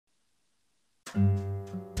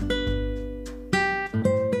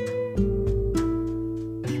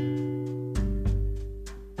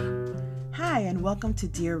welcome to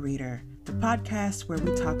Dear Reader, the podcast where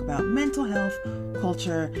we talk about mental health,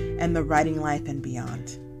 culture, and the writing life and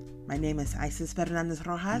beyond. My name is Isis Fernandez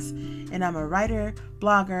Rojas, and I'm a writer,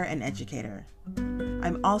 blogger, and educator.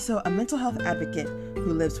 I'm also a mental health advocate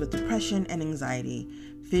who lives with depression and anxiety,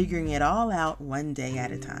 figuring it all out one day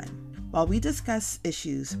at a time. While we discuss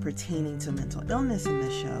issues pertaining to mental illness in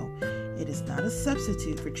this show, it is not a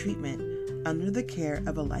substitute for treatment under the care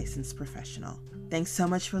of a licensed professional. Thanks so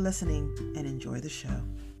much for listening and enjoy the show.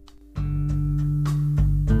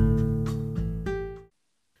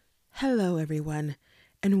 Hello, everyone,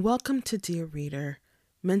 and welcome to Dear Reader,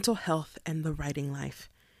 Mental Health and the Writing Life,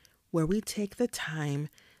 where we take the time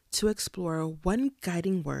to explore one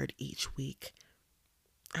guiding word each week.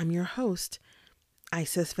 I'm your host,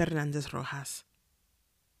 Isis Fernandez Rojas.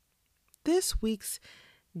 This week's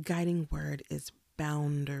guiding word is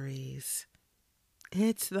boundaries.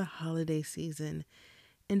 It's the holiday season,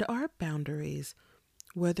 and our boundaries,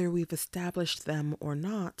 whether we've established them or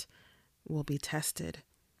not, will be tested.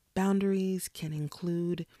 Boundaries can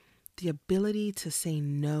include the ability to say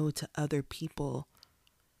no to other people.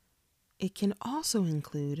 It can also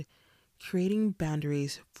include creating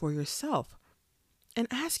boundaries for yourself and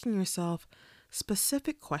asking yourself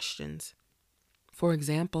specific questions. For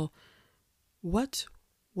example, what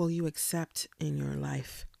will you accept in your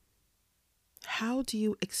life? How do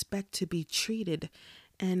you expect to be treated,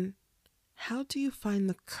 and how do you find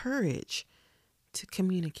the courage to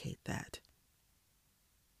communicate that?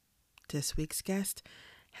 This week's guest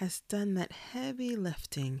has done that heavy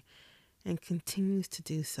lifting and continues to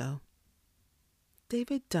do so.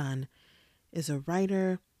 David Dunn is a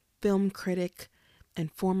writer, film critic,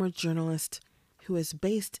 and former journalist who is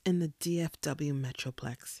based in the DFW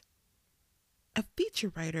Metroplex. A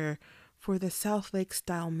feature writer for the Southlake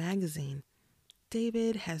Style magazine,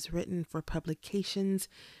 David has written for publications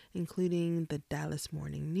including the Dallas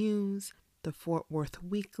Morning News, the Fort Worth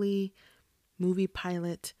Weekly, Movie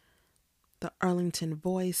Pilot, the Arlington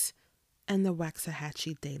Voice, and the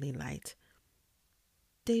Waxahachie Daily Light.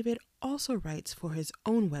 David also writes for his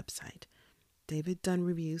own website,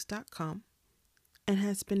 daviddunnreviews.com, and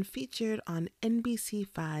has been featured on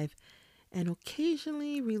NBC5 and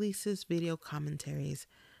occasionally releases video commentaries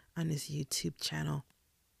on his YouTube channel.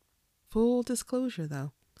 Full disclosure,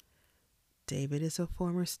 though, David is a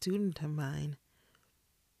former student of mine.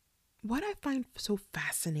 What I find so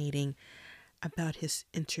fascinating about his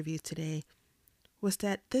interview today was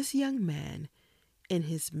that this young man in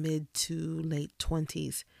his mid to late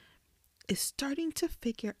 20s is starting to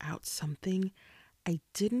figure out something I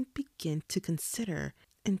didn't begin to consider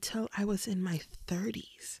until I was in my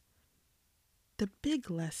 30s. The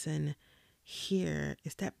big lesson here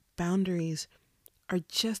is that boundaries are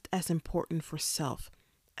just as important for self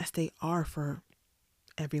as they are for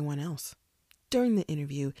everyone else. During the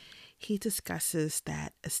interview, he discusses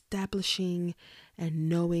that establishing and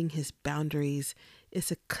knowing his boundaries is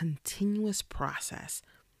a continuous process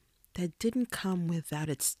that didn't come without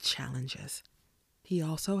its challenges. He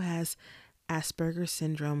also has Asperger's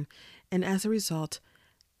syndrome, and as a result,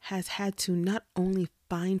 has had to not only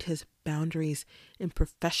find his boundaries in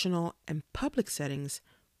professional and public settings,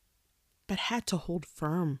 but had to hold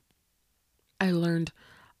firm. I learned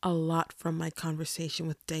a lot from my conversation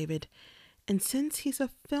with David, and since he's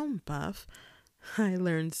a film buff, I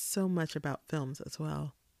learned so much about films as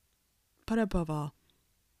well. But above all,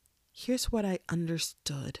 here's what I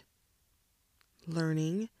understood.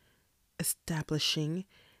 Learning, establishing,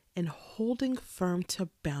 and holding firm to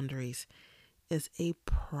boundaries is a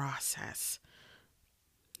process,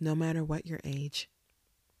 no matter what your age.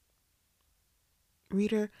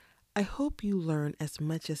 Reader, I hope you learn as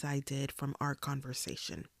much as I did from our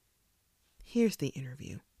conversation. Here's the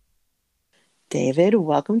interview. David,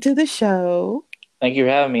 welcome to the show. Thank you for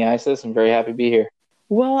having me, Isis. I'm very happy to be here.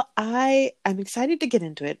 Well, I'm excited to get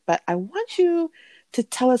into it, but I want you to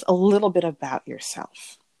tell us a little bit about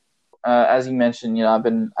yourself. As you mentioned, I've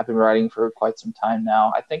been writing for quite some time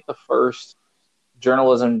now. I think the first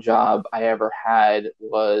journalism job I ever had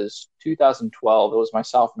was 2012. It was my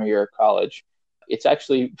sophomore year of college. It's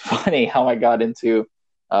actually funny how I got into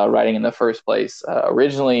writing in the first place.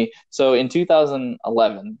 Originally, so in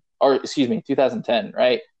 2010,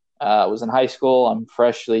 right? I was in high school. I'm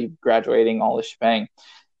freshly graduating, all this shebang.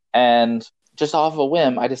 And just off a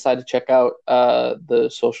whim, I decided to check out The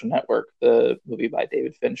Social Network, the movie by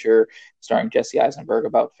David Fincher, starring Jesse Eisenberg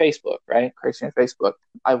about Facebook, right? Crazy on Facebook.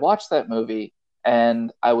 I watched that movie,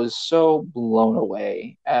 and I was so blown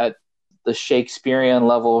away at the Shakespearean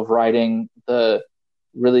level of writing, the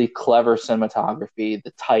really clever cinematography,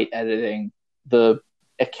 the tight editing, the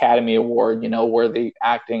Academy Award, worthy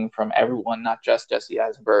acting from everyone, not just Jesse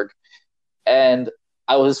Eisenberg. And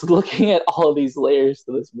I was looking at all of these layers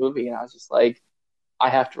to this movie, and I was just like, I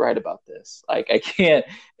have to write about this. Like, I can't,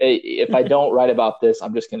 if I don't write about this,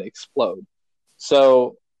 I'm just going to explode.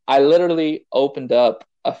 So I literally opened up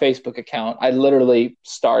a Facebook account. I literally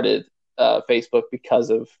started Facebook because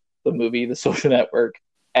of the movie, The Social Network.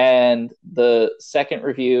 And the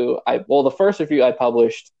first review I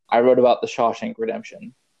published, I wrote about The Shawshank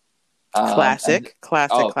Redemption. Classic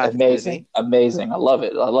amazing, movie. amazing. I love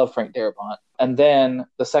it. I love Frank Darabont. And then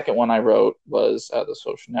the second one I wrote was The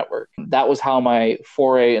Social Network. That was how my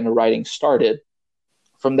foray into writing started.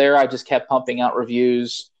 From there, I just kept pumping out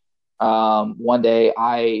reviews. One day,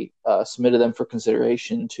 I submitted them for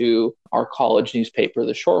consideration to our college newspaper,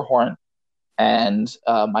 The Shorthorn. And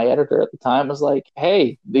my editor at the time was like,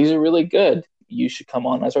 hey, these are really good. You should come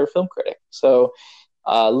on as our film critic. So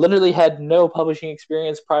literally had no publishing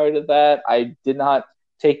experience prior to that. I did not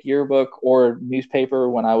take yearbook or newspaper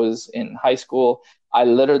when I was in high school. I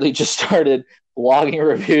literally just started blogging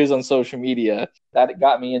reviews on social media. That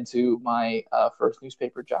got me into my first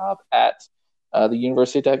newspaper job at the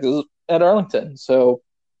University of Texas at Arlington. So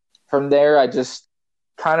from there, I just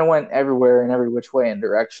kind of went everywhere in every which way and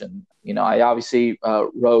direction. I obviously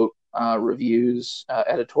wrote reviews,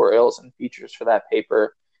 editorials, and features for that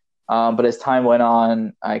paper. But as time went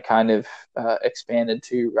on, I kind of expanded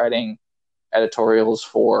to writing editorials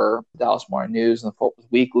for the Dallas Morning News and the Fort Worth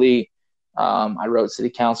Weekly. I wrote city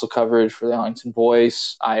council coverage for the Arlington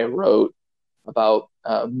Voice. I wrote about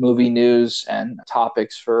movie news and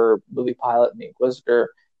topics for Movie Pilot and The Inquisitor.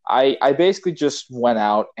 I basically just went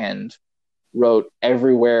out and wrote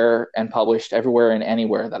everywhere and published everywhere and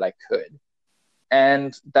anywhere that I could.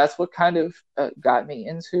 And that's what kind of got me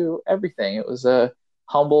into everything. It was a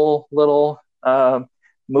humble little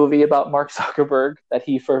movie about Mark Zuckerberg that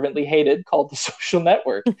he fervently hated called The Social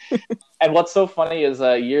Network. And what's so funny is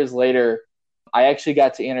years later, I actually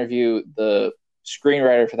got to interview the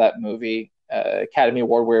screenwriter for that movie, Academy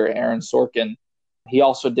Award winner Aaron Sorkin. He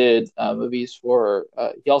also did movies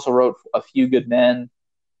he also wrote A Few Good Men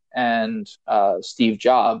and Steve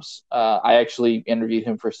Jobs. I actually interviewed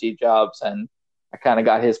him for Steve Jobs, and I kind of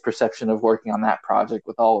got his perception of working on that project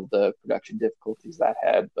with all of the production difficulties that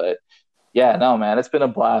had. But yeah, no, man, it's been a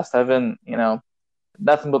blast. I've been,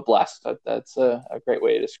 nothing but blessed. That's a great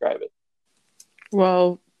way to describe it.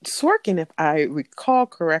 Well, Sorkin, if I recall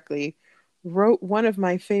correctly, wrote one of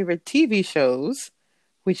my favorite TV shows,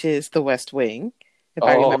 which is The West Wing, if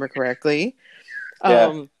I remember correctly.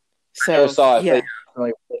 Yeah. So, I never saw it. Yeah.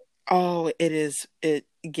 But... Oh,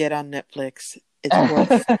 get on Netflix.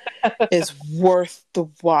 It's worth the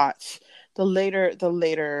watch. The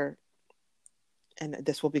later, and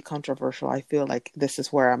this will be controversial. I feel like this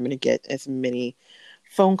is where I'm going to get as many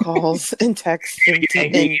phone calls and texts and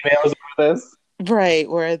emails over this. Right,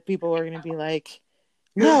 where people are going to be like,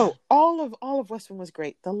 no, all of West Wing was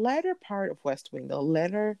great. The latter part of West Wing, the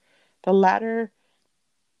latter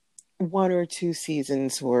 1 or 2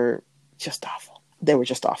 seasons were just awful. They were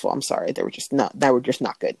just awful. I'm sorry. They were just not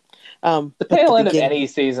good. The tail end of any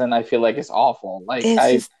season, I feel like, is awful. Like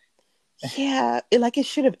it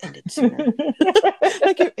should have ended sooner.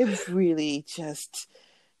 Like it really just,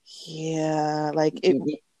 yeah, like it,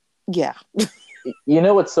 yeah. You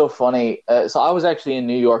know what's so funny? So I was actually in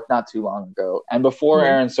New York not too long ago, and before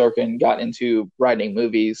Aaron Sorkin got into writing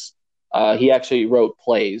movies, he actually wrote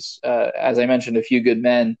plays. As I mentioned, A Few Good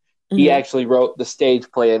Men. He actually wrote the stage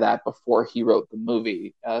play of that before he wrote the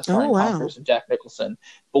movie, starring Tom Cruise and Jack Nicholson.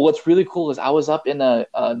 But what's really cool is I was up in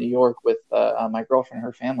New York with my girlfriend and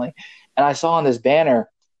her family, and I saw on this banner,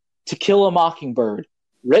 To Kill a Mockingbird,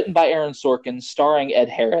 written by Aaron Sorkin, starring Ed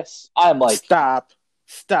Harris. I'm like, stop.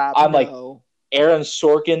 I'm like, Aaron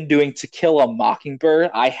Sorkin doing To Kill a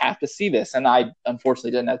Mockingbird? I have to see this. And I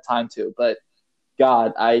unfortunately didn't have time to. But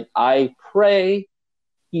God, I pray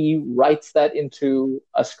he writes that into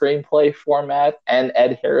a screenplay format and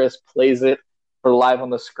Ed Harris plays it for live on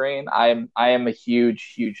the screen. I am a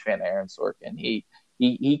huge, huge fan of Aaron Sorkin.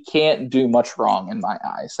 He can't do much wrong in my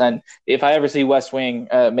eyes. And if I ever see West Wing,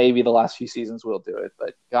 maybe the last few seasons will do it.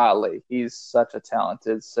 But golly, he's such a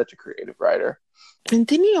talented, such a creative writer. And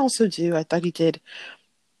didn't he also do, I thought he did,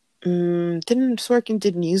 didn't Sorkin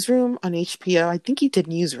did Newsroom on HBO? I think he did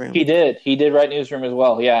Newsroom. He did write Newsroom as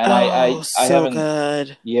well. Yeah. And I haven't,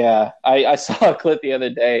 good. Yeah. I saw a clip the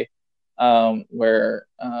other day where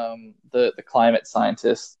the climate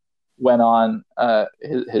scientist went on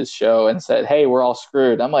his show and said, hey, we're all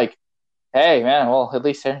screwed. I'm like, hey, man, well, at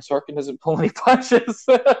least Aaron Sorkin doesn't pull any punches.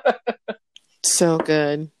 So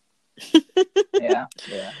good. Yeah,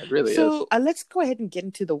 it really is. So let's go ahead and get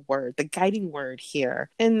into the guiding word here.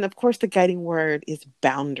 And of course, the guiding word is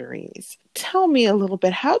boundaries. Tell me a little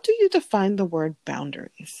bit, how do you define the word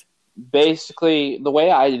boundaries? Basically, the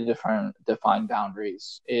way I define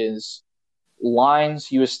boundaries is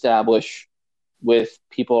lines you establish with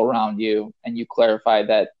people around you, and you clarify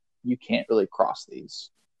that you can't really cross these.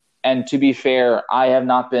 And to be fair, I have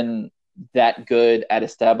not been that good at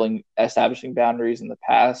establishing boundaries in the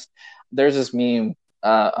past. There's this meme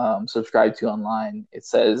subscribed to online. It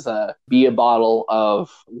says, "Be a bottle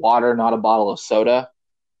of water, not a bottle of soda."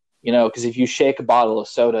 You know, because if you shake a bottle of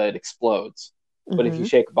soda, it explodes. But if you Mm-hmm.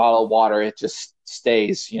 shake a bottle of water, it just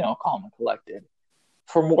stays, calm and collected.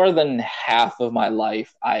 For more than half of my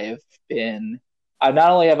life, I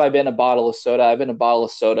not only have I been a bottle of soda, I've been a bottle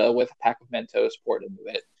of soda with a pack of Mentos poured into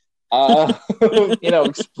it. Uh,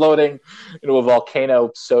 exploding into a volcano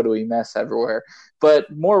soda-y mess everywhere. But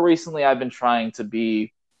more recently, I've been trying to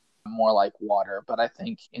be more like water. But I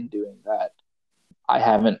think in doing that, I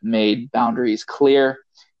haven't made boundaries clear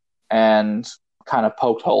and kind of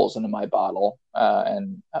poked holes into my bottle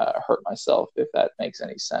and hurt myself, if that makes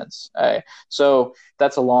any sense. So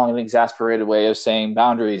that's a long and exasperated way of saying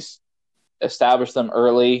boundaries. Establish them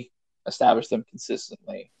early, establish them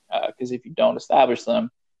consistently. Because if you don't establish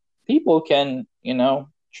them, people can,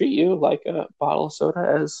 treat you like a bottle of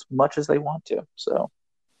soda as much as they want to.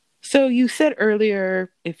 So you said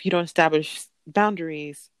earlier, if you don't establish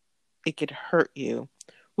boundaries, it could hurt you.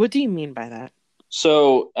 What do you mean by that?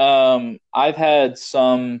 I've had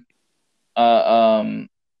some, I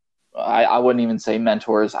wouldn't even say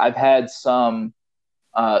mentors. I've had some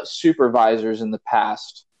supervisors in the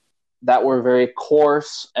past that were very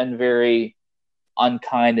coarse and very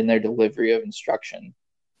unkind in their delivery of instruction.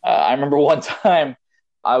 I remember one time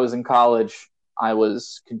I was in college, I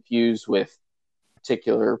was confused with a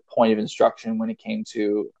particular point of instruction when it came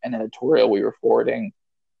to an editorial we were forwarding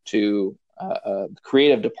to the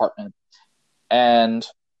creative department. And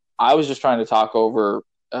I was just trying to talk over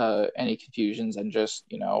any confusions and just,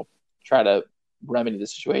 try to remedy the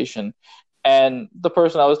situation. And the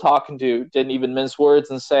person I was talking to didn't even mince words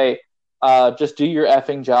and say, just do your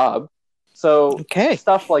effing job. So Okay.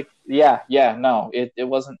 stuff like, no, it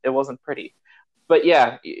wasn't pretty. But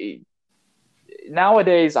yeah,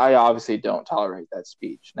 nowadays I obviously don't tolerate that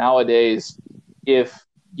speech. Nowadays, if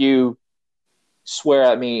you swear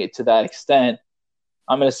at me to that extent,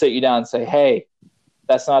 I'm going to sit you down and say, hey,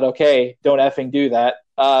 that's not okay. Don't effing do that.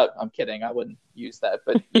 I'm kidding. I wouldn't use that.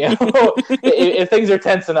 But, if things are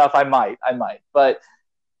tense enough, I might. But,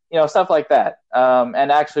 stuff like that.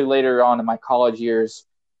 And actually later on in my college years,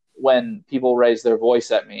 when people raised their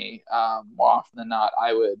voice at me, more often than not,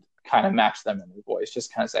 I would kind of match them in their voice.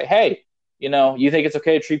 Just kind of say, hey, you think it's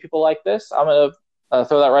okay to treat people like this? I'm going to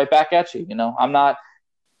throw that right back at you.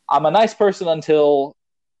 I'm a nice person until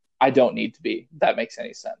I don't need to be. If that makes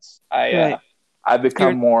any sense. Right. I've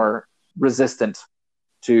become more resistant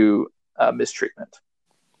to mistreatment.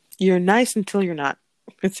 You're nice until you're not,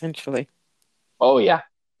 essentially. Oh yeah,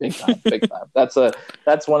 big time, big time. That's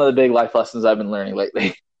one of the big life lessons I've been learning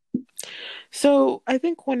lately. So I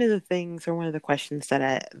think one of the things or one of the questions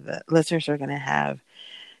that the listeners are going to have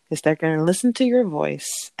is they're going to listen to your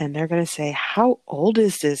voice and they're going to say, how old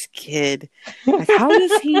is this kid? Like, how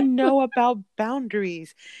does he know about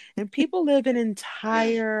boundaries? And people live an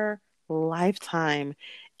entire lifetime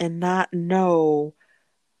and not know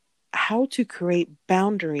how to create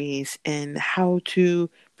boundaries and how to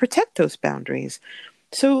protect those boundaries.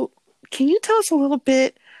 So can you tell us a little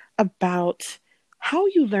bit about how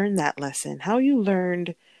you learned that lesson, how you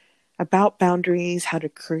learned about boundaries, how to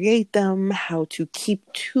create them, how to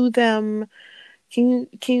keep to them? Can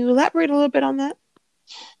you elaborate a little bit on that?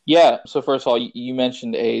 Yeah. So first of all, you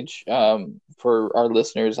mentioned age. For our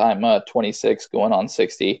listeners, I'm 26, going on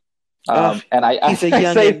 60. And He's a I say,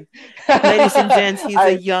 youngin. Ladies and gents, he's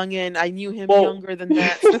a youngin. I knew him younger than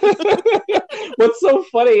that. What's so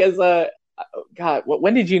funny is God,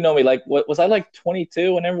 when did you know me? Like, what was I, like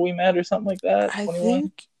 22 whenever we met or something like that? I 21?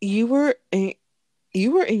 think you were in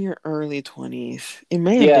your early 20s. It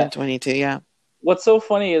may have Yeah. been 22, yeah. What's so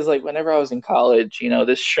funny is, like, whenever I was in college,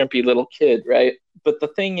 this shrimpy little kid, right? But the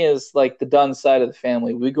thing is, like, the Dunn side of the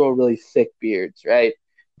family, we grow really thick beards, right?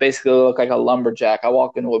 Basically look like a lumberjack. I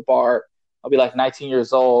walk into a bar, I'll be like 19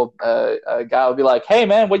 years old. A guy will be like, hey,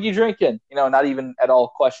 man, what you drinking? Not even at all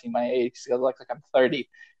questioning my age. I look like I'm 30.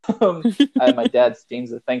 I have my dad's genes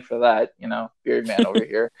to thank for that, beard man over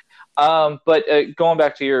here. But going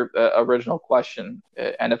back to your original question,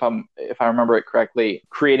 and if I remember it correctly,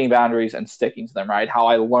 creating boundaries and sticking to them, right? How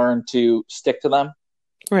I learned to stick to them.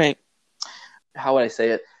 Right. How would I say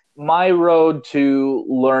it? my road to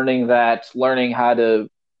learning how to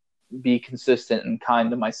be consistent and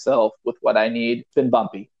kind to myself with what I need, it's been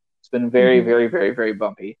bumpy. It's been very, Hmm. very, very, very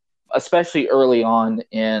bumpy, especially early on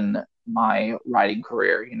in my writing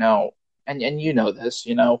career, and you know this,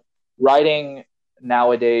 writing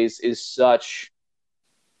nowadays is such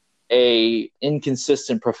a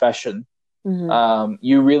inconsistent profession. Hmm.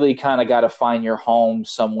 You really kind of got to find your home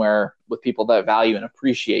somewhere with people that value and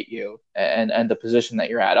appreciate you and the position that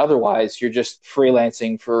you're at. Otherwise, you're just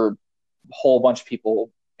freelancing for a whole bunch of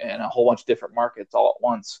people in a whole bunch of different markets all at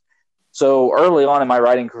once. So early on in my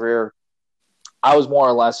writing career, I was more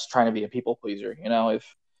or less trying to be a people pleaser.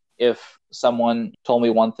 If someone told me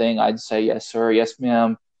one thing, I'd say yes, sir, yes,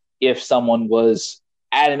 ma'am. If someone was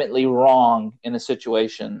adamantly wrong in a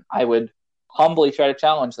situation, I would humbly try to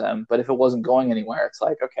challenge them. But if it wasn't going anywhere, it's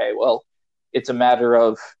like, okay, well, it's a matter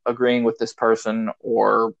of agreeing with this person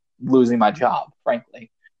or losing my job,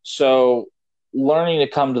 frankly. So learning to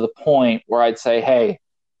come to the point where I'd say, hey,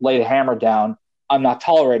 lay the hammer down. I'm not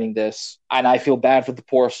tolerating this, and I feel bad for the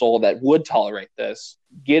poor soul that would tolerate this.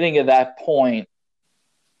 Getting to that point,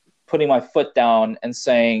 putting my foot down and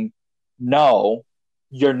saying, no,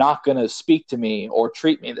 you're not going to speak to me or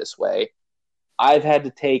treat me this way. I've had to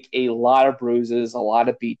take a lot of bruises, a lot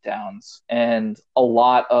of beatdowns, and a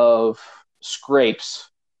lot of scrapes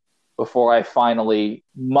before I finally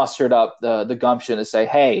mustered up the gumption to say,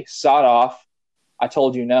 hey, sod off. I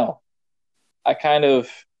told you no. I kind of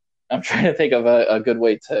I'm trying to think of a good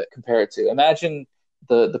way to compare it to. Imagine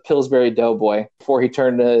the Pillsbury Doughboy before he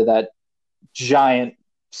turned into that giant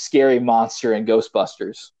scary monster in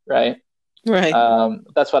Ghostbusters, right? Right.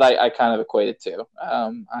 That's what I kind of equated to.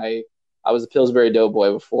 I was a Pillsbury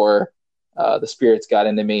Doughboy before the spirits got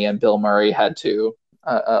into me, and Bill Murray had to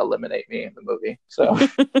eliminate me in the movie. So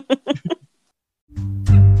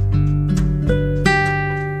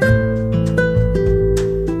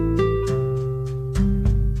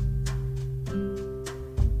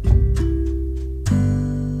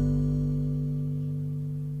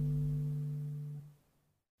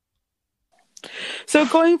So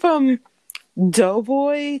going from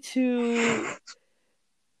Doughboy to,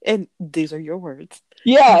 and these are your words,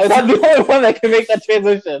 yeah, and I'm the only one that can make that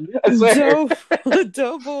transition. I swear.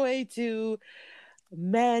 Doughboy to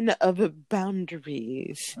man of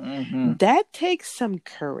boundaries. Mm-hmm. That takes some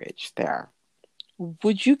courage there.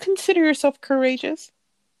 Would you consider yourself courageous?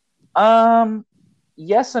 Um,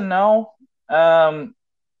 yes and no. Um,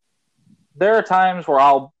 there are times where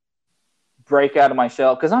I'll break out of my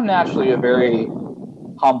shell because I'm naturally a very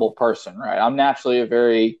humble person, right? I'm naturally a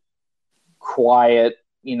very quiet,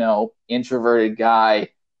 introverted guy.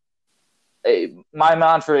 My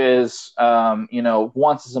mantra is,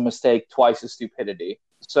 once is a mistake, twice is stupidity.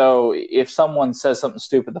 So if someone says something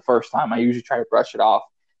stupid the first time, I usually try to brush it off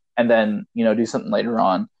and then, do something later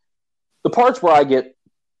on. The parts where I get,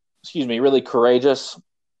 really courageous,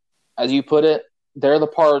 as you put it, they're the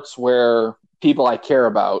parts where people I care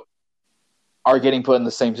about are getting put in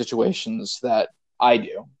the same situations that I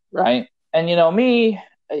do, right? And me,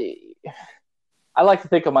 I like to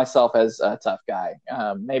think of myself as a tough guy.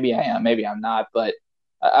 Maybe I am, maybe I'm not, but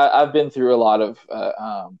I've been through a lot of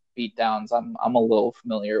beat downs. I'm a little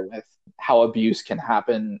familiar with how abuse can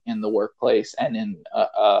happen in the workplace and in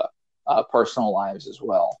personal lives as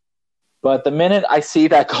well. But the minute I see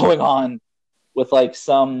that going on with like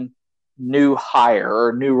some new hire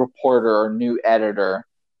or new reporter or new editor,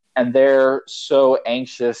 and they're so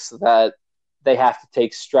anxious that they have to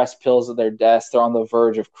take stress pills at their desk. They're on the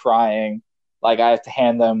verge of crying. Like I have to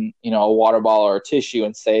hand them, a water bottle or a tissue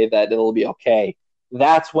and say that it'll be okay.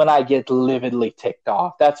 That's when I get lividly ticked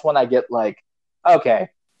off. That's when I get like, okay,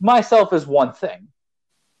 myself is one thing.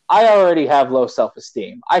 I already have low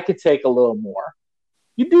self-esteem. I could take a little more.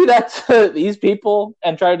 You do that to these people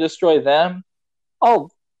and try to destroy them,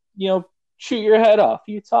 I'll, shoot your head off. What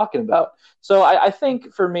are you talking about? So I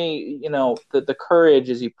think for me, the courage,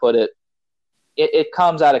 as you put it, it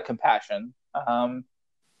comes out of compassion. And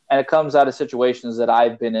it comes out of situations that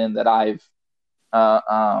I've been in that I've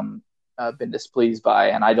been displeased by,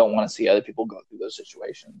 and I don't want to see other people go through those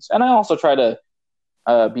situations. And I also try to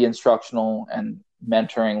be instructional and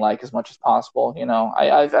mentoring like as much as possible.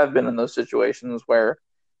 I've been in those situations where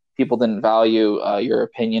people didn't value your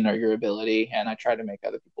opinion or your ability, and I try to make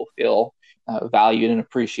other people feel valued and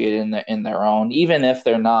appreciated in their own, even if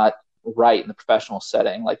they're not right in the professional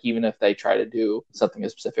setting. Like even if they try to do something a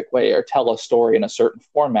specific way or tell a story in a certain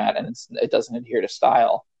format and it doesn't adhere to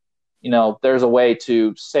style, there's a way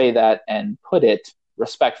to say that and put it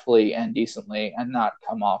respectfully and decently and not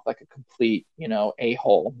come off like a complete,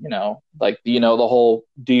 a-hole, like, the whole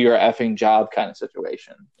do your effing job kind of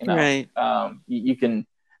situation, Right.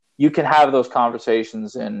 You can have those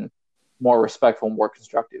conversations in more respectful, more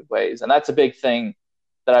constructive ways. And that's a big thing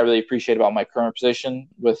that I really appreciate about my current position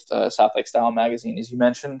with South Lake Style Magazine, as you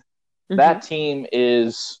mentioned. Mm-hmm. That team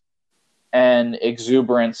is an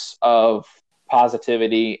exuberance of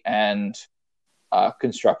positivity and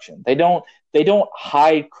construction. They don't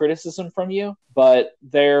hide criticism from you, but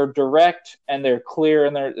they're direct and they're clear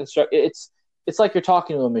and it's like you're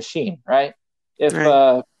talking to a machine, right? If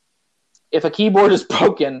a keyboard is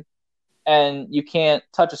broken and you can't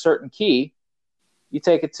touch a certain key, you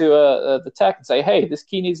take it to the tech and say, hey, this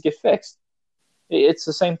key needs to get fixed. It's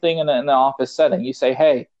the same thing in the office setting. You say,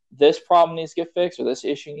 hey, this problem needs to get fixed or this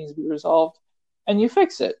issue needs to be resolved, and you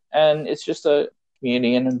fix it. And it's just a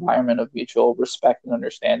community and environment of mutual respect and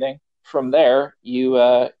understanding. From there,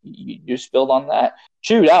 you just build on that.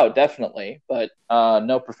 Chewed out, definitely, but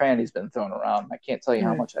no profanity's been thrown around. I can't tell you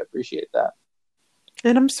how much I appreciate that.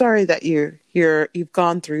 And I'm sorry that you've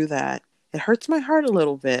gone through that. It hurts my heart a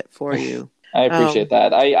little bit for you. I appreciate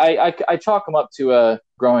that. I chalk them up to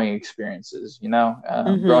growing experiences,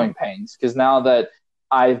 growing pains. Because now that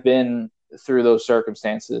I've been through those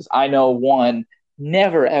circumstances, I know, one,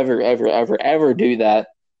 never, ever, ever, ever, ever do that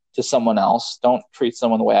to someone else. Don't treat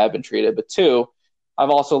someone the way I've been treated. But two, I've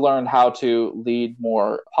also learned how to lead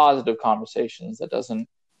more positive conversations that doesn't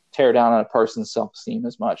tear down a person's self-esteem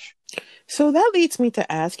as much. So that leads me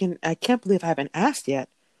to ask, and I can't believe I haven't asked yet.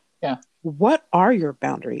 Yeah. What are your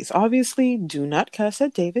boundaries? Obviously, do not cuss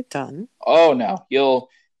at David Dunn. Oh no, you'll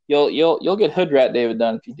get hood rat David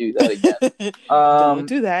Dunn if you do that again. Don't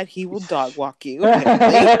do that. He will dog walk you.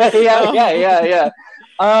 Yeah.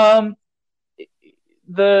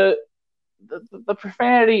 The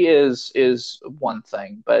profanity is one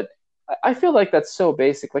thing, but I feel like that's so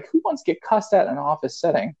basic. Like, who wants to get cussed at in an office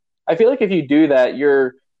setting? I feel like if you do that,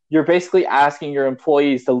 you're basically asking your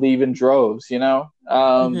employees to leave in droves,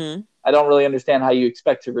 I don't really understand how you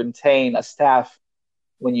expect to retain a staff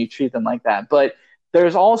when you treat them like that. But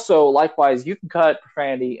there's also, likewise, you can cut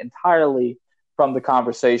profanity entirely from the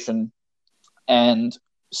conversation and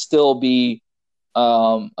still be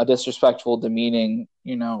a disrespectful, demeaning,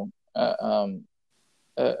 little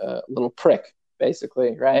prick,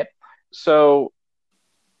 basically, right? So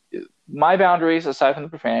my boundaries, aside from the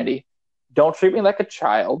profanity, don't treat me like a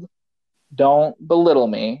child. Don't belittle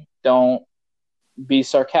me. Don't be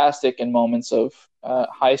sarcastic in moments of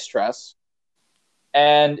high stress.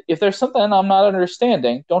 And if there's something I'm not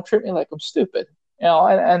understanding, don't treat me like I'm stupid. And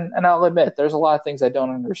I'll admit there's a lot of things I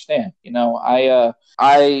don't understand.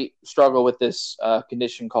 I struggle with this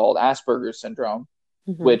condition called Asperger's syndrome,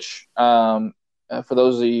 which for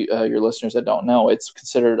those of you, your listeners that don't know, it's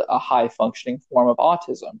considered a high functioning form of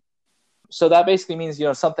autism. So that basically means,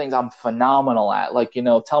 some things I'm phenomenal at, like,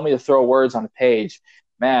 tell me to throw words on a page.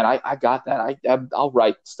 Man, I got that. I'll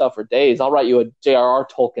write stuff for days. I'll write you a J.R.R.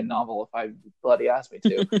 Tolkien novel if I bloody ask me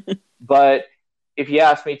to. But if you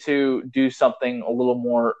ask me to do something a little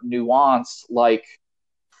more nuanced, like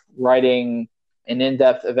writing an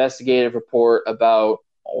in-depth investigative report about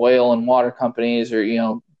oil and water companies,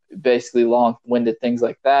 or, basically long-winded things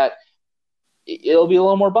like that, it'll be a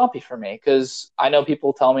little more bumpy for me, because I know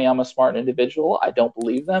people tell me I'm a smart individual. I don't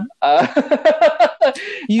believe them.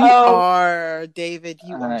 You are, David.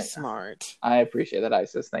 You are smart. I appreciate that,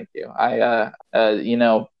 Isis. Thank you.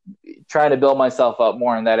 Trying to build myself up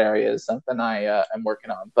more in that area is something I am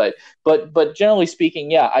working on. But generally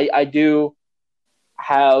speaking, yeah, I do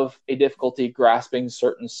have a difficulty grasping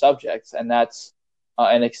certain subjects, and that's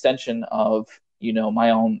an extension of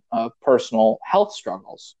my own personal health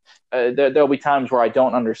struggles. There'll be times where I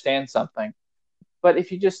don't understand something, but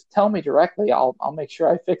if you just tell me directly, I'll make sure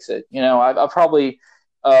I fix it. I've probably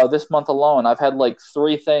this month alone, I've had like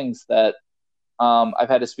 3 things that I've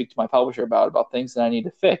had to speak to my publisher about things that I need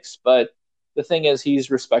to fix. But the thing is, he's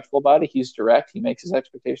respectful about it. He's direct. He makes his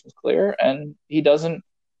expectations clear, and he doesn't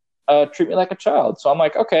treat me like a child. So I'm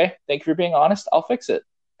like, okay, thank you for being honest. I'll fix it.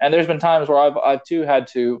 And there's been times where I've too had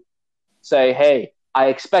to say, hey, I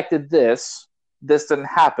expected this. This didn't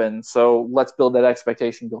happen, so let's build that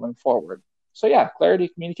expectation going forward. So yeah, clarity,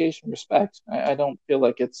 communication, respect. I don't feel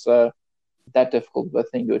like it's that difficult of a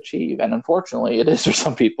thing to achieve, and unfortunately, it is for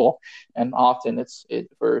some people, and often it's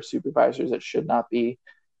for supervisors that should not be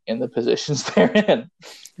in the positions they're in.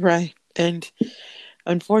 Right, and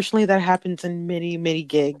unfortunately, that happens in many, many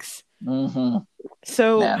gigs. Mm-hmm.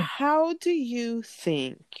 So, how do you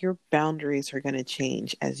think your boundaries are going to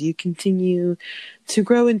change as you continue to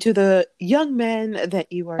grow into the young men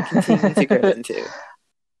that you are continuing to grow into?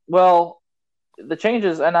 Well, the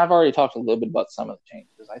changes, and I've already talked a little bit about some of the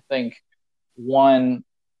changes. I think one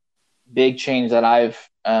big change that I've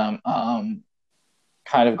kind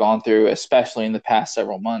of gone through, especially in the past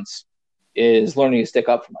several months, is learning to stick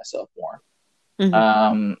up for myself more. Hmm.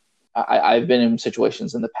 Um, I've been in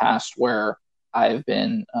situations in the past where I've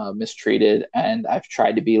been mistreated, and I've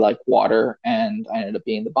tried to be like water, and I ended up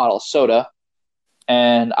being the bottle of soda.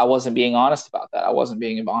 And I wasn't being honest about that. I wasn't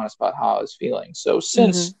being honest about how I was feeling. So Hmm.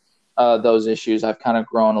 since those issues, I've kind of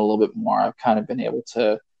grown a little bit more. I've kind of been able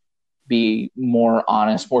to be more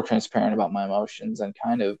honest, more transparent about my emotions, and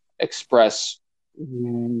kind of express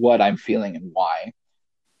what I'm feeling and why.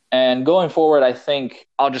 And going forward, I think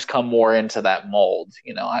I'll just come more into that mold.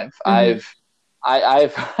 You know, Hmm.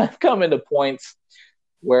 I've come into points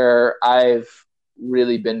where I've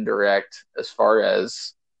really been direct as far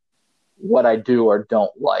as what I do or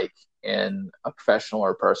don't like in a professional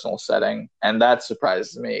or personal setting, and that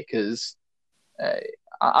surprises me because uh,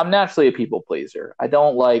 I'm naturally a people pleaser. I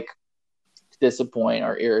don't like to disappoint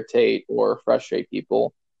or irritate or frustrate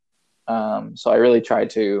people, so I really try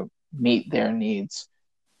to meet their needs.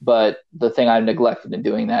 But the thing I've neglected in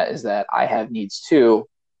doing that is that I have needs too.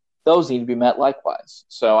 Those need to be met likewise.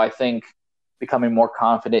 So I think becoming more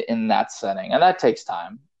confident in that setting, and that takes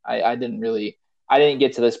time. I didn't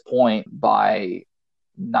get to this point by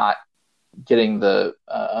not getting the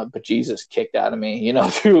bejesus kicked out of me, you know,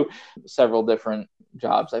 through several different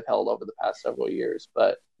jobs I've held over the past several years.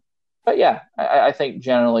 But yeah, I think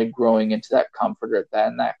generally growing into that comfort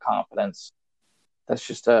and that confidence, that's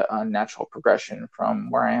just a natural progression from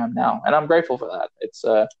where I am now, and I'm grateful for that. It's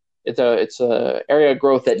a area of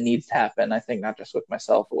growth that needs to happen. I think not just with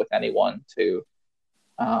myself, but with anyone to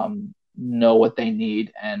know what they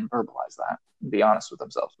need and verbalize that, and be honest with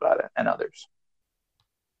themselves about it and others.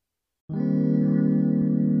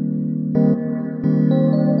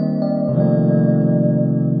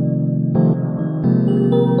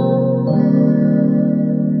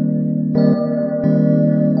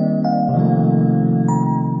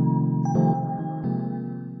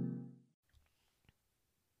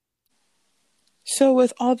 So,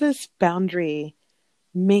 with all this boundary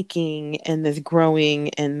making and this growing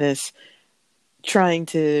and this trying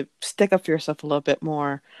to stick up for yourself a little bit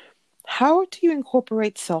more, how do you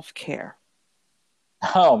incorporate self care?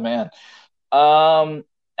 Oh man. Um,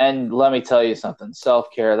 and let me tell you something.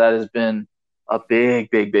 Self-care, that has been a big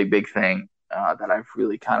thing that I've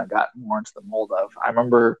really kind of gotten more into the mold of. I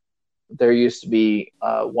remember there used to be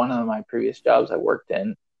one of my previous jobs I worked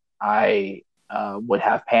in. I would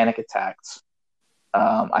have panic attacks.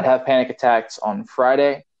 I'd have panic attacks on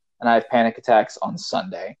Friday, and I have panic attacks on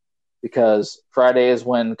Sunday because Friday is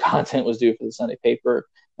when content was due for the Sunday paper,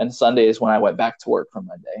 and Sunday is when I went back to work for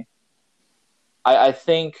Monday. I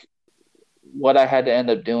think what I had to end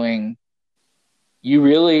up doing, you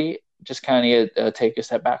really just kind of need to take a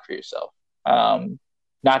step back for yourself.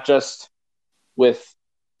 Not just with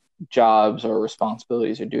jobs or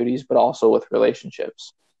responsibilities or duties, but also with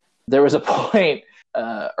relationships. There was a point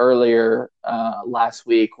earlier last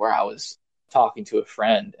week where I was talking to a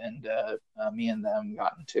friend, and me and them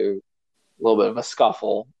got into a little bit of a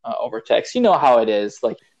scuffle over text. You know how it is.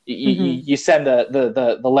 Like Hmm. you send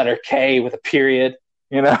the letter K with a period,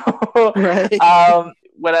 you know. Right.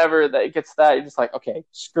 Whenever that gets that, you're just like, okay,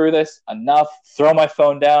 screw this, enough. Throw my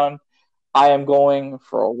phone down. I am going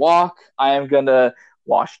for a walk. I am gonna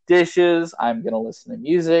wash dishes. I'm gonna listen to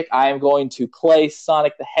music. I am going to play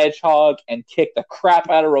Sonic the Hedgehog and kick the crap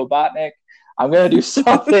out of Robotnik. I'm gonna do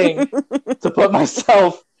something to put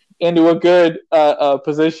myself into a good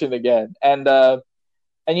position again.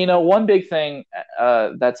 And you know, one big thing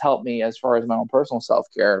that's helped me as far as my own personal self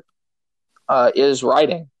care is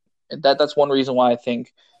writing. That's one reason why I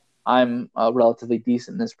think I'm relatively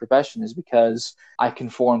decent in this profession is because I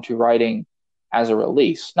conform to writing as a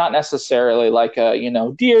release, not necessarily like a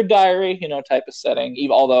dear diary type of setting.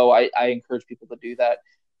 Even although I encourage people to do that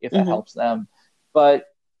if that Hmm. helps them, but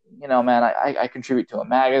man, I contribute to a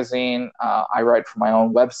magazine. I write for my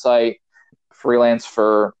own website, freelance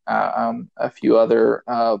for a few other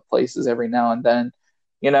places every now and then.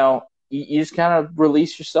 You just kind of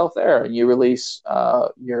release yourself there, and you release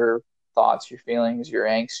your thoughts, your feelings, your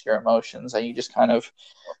angst, your emotions, and you just kind of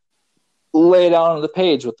lay it out on the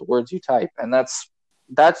page with the words you type. And that's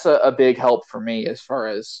a big help for me as far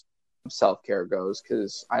as self care goes,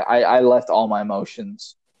 because I left all my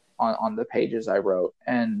emotions on the pages I wrote.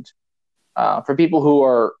 And for people who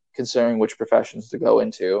are considering which professions to go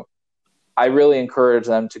into, I really encourage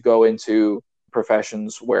them to go into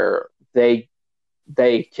professions where they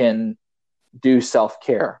can do self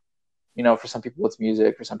care. For some people it's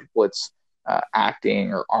music, for some people it's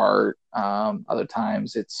acting or art. Other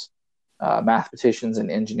times it's mathematicians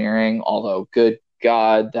and engineering. Although, good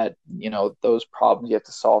God, that those problems you have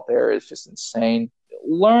to solve there is just insane.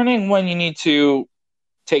 Learning when you need to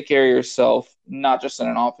take care of yourself, not just in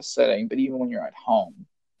an office setting, but even when you're at home.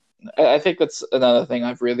 I think that's another thing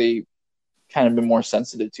I've really kind of been more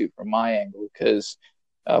sensitive to from my angle, because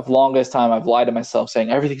of the longest time I've lied to myself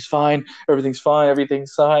saying everything's fine, everything's fine,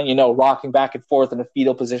 everything's fine, rocking back and forth in a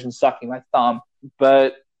fetal position, sucking my thumb.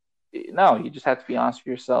 But no, you just have to be honest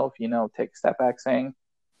with yourself, take a step back saying,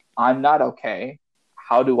 I'm not okay.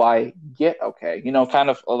 How do I get okay? Kind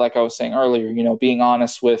of like I was saying earlier, being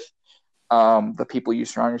honest with the people you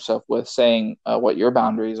surround yourself with, saying what your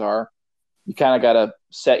boundaries are. You kind of got to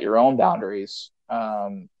set your own boundaries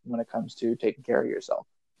when it comes to taking care of yourself.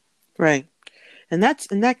 Right. And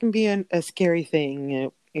that can be a scary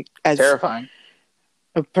thing, as terrifying.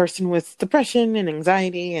 A person with depression and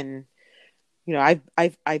anxiety, and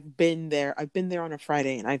I've been there. I've been there on a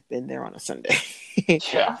Friday, and I've been there on a Sunday.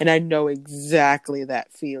 Yeah. And I know exactly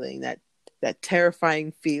that feeling, that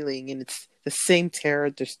terrifying feeling, and it's the same terror.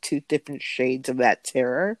 There's two different shades of that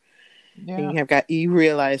terror. Yeah. And you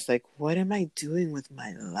realize, like, what am I doing with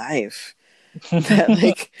my life? That,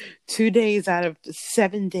 like, 2 days out of the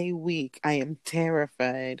 7-day week, I am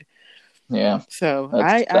terrified. Yeah. So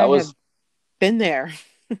I have been there.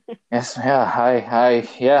 Yes.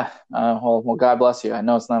 Yeah. Well, God bless you. I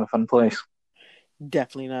know it's not a fun place.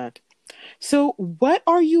 Definitely not. So what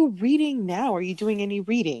are you reading now? Are you doing any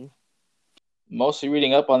reading? Mostly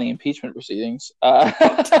reading up on the impeachment proceedings. Well,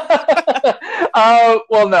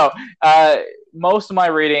 no. Most of my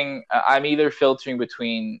reading, I'm either filtering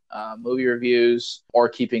between movie reviews or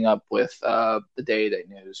keeping up with the day-to-day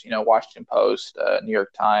news. Washington Post, New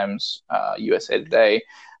York Times, USA Today.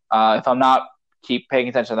 If I'm not keep paying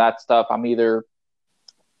attention to that stuff, I'm either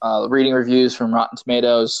reading reviews from Rotten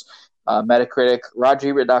Tomatoes, Metacritic,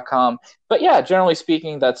 RogerEbert.com. But yeah, generally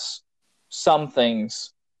speaking, that's some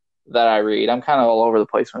things that I read. I'm kind of all over the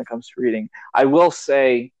place when it comes to reading. I will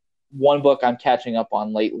say one book I'm catching up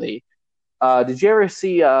on lately. Did you ever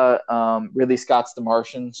see Ridley Scott's The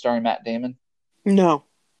Martian starring Matt Damon? No.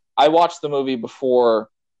 I watched the movie before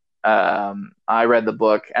I read the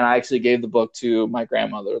book, and I actually gave the book to my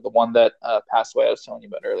grandmother, the one that passed away I was telling you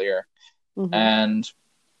about earlier. Mm-hmm. And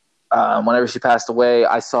whenever she passed away,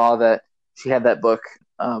 I saw that she had that book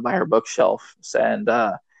by her bookshelf, and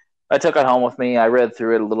I took it home with me. I read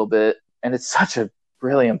through it a little bit, and it's such a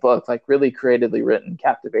brilliant book, like really creatively written,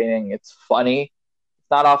 captivating. It's funny. It's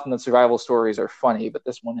not often that survival stories are funny, but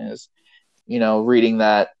this one is. Reading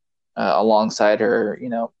that alongside her,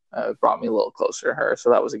 brought me a little closer to her. So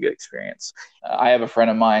that was a good experience. I have a friend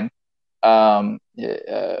of mine.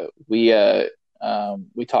 We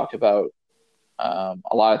talked about a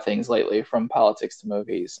lot of things lately, from politics to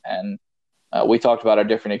movies, and we talked about our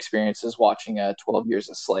different experiences watching 12 Years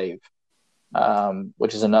a Slave,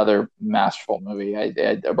 which is another masterful movie.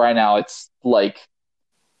 Right now, it's like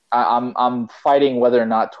I'm fighting whether or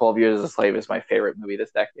not 12 Years a Slave is my favorite movie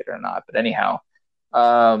this decade or not. But anyhow,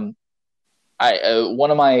 one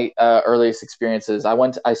of my earliest experiences,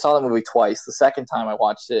 I saw the movie twice. The second time I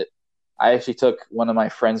watched it, I actually took one of my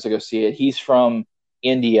friends to go see it. He's from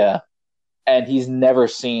India, and he's never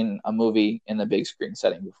seen a movie in the big screen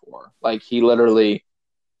setting before. Like, he literally,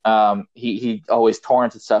 he always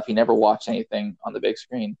torrented stuff. He never watched anything on the big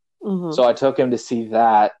screen. Mm-hmm. So I took him to see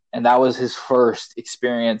that, and that was his first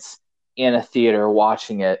experience in a theater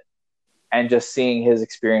watching it, and just seeing his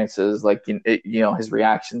experiences, like, his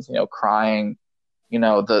reactions, crying,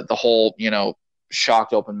 the whole,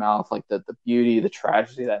 shocked open mouth, like the beauty, the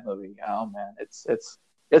tragedy of that movie. Oh man, it's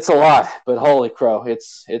a lot, but holy crow,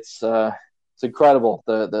 it's incredible,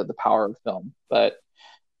 the power of film. But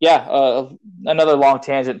yeah, another long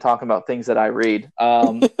tangent talking about things that I read.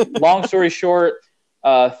 Long story short,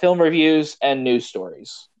 film reviews and news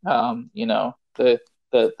stories. The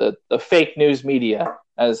fake news media,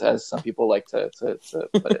 as some people like to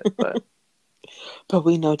put it, but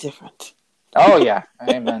we know different. Oh yeah,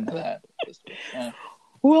 amen to that. Yeah.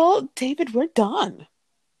 Well, David, we're done.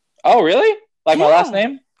 Oh really? Like my last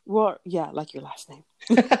name? Well, yeah, like your last name.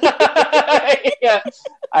 Yeah,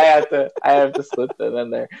 I have to slip that in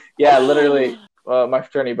there. Yeah, literally. My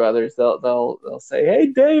fraternity brothers, they'll say, "Hey,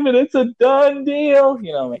 David, it's a done deal."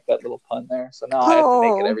 Make that little pun there. So now I have to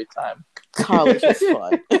make it every time. College is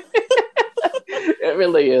fun. It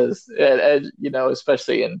really is, and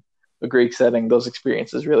especially in a Greek setting, those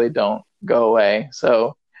experiences really don't go away.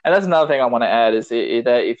 So, and that's another thing I want to add is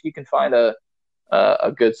that if you can find a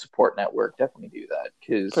good support network, definitely do that,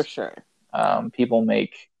 because for sure, people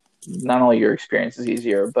make not only your experiences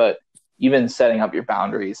easier, but even setting up your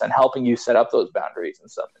boundaries and helping you set up those boundaries in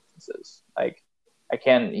some instances. Like, I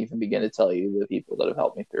can't even begin to tell you the people that have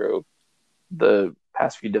helped me through the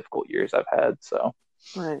past few difficult years I've had. So,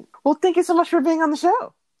 Right. Well, thank you so much for being on the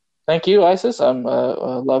show. thank you, Isis. I'm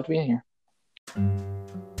loved being here.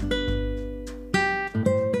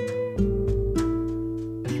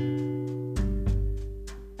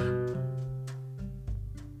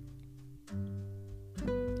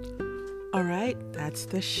 All right, that's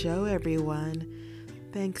the show, everyone.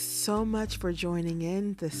 Thanks so much for joining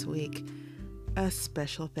in this week. A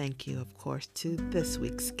special thank you, of course, to this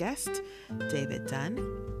week's guest, David Dunn.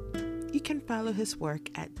 You can follow his work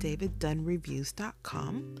at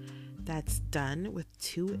daviddunnreviews.com. That's Dunn with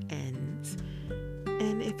 2 N's.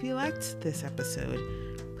 And if you liked this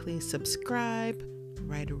episode, please subscribe,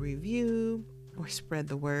 write a review, or spread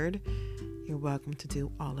the word. You're welcome to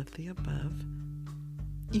do all of the above.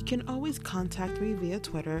 You can always contact me via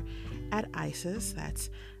Twitter at Isis, that's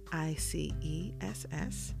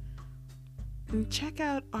ICESS. And check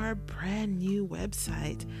out our brand new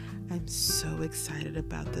website. I'm so excited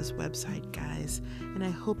about this website, guys, and I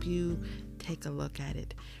hope you take a look at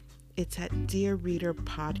it. It's at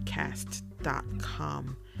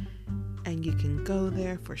dearreaderpodcast.com, and you can go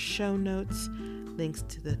there for show notes, links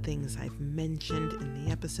to the things I've mentioned in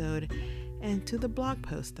the episode, and to the blog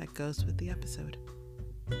post that goes with the episode.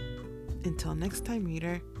 Until next time,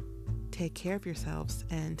 reader, take care of yourselves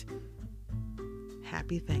and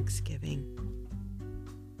happy Thanksgiving.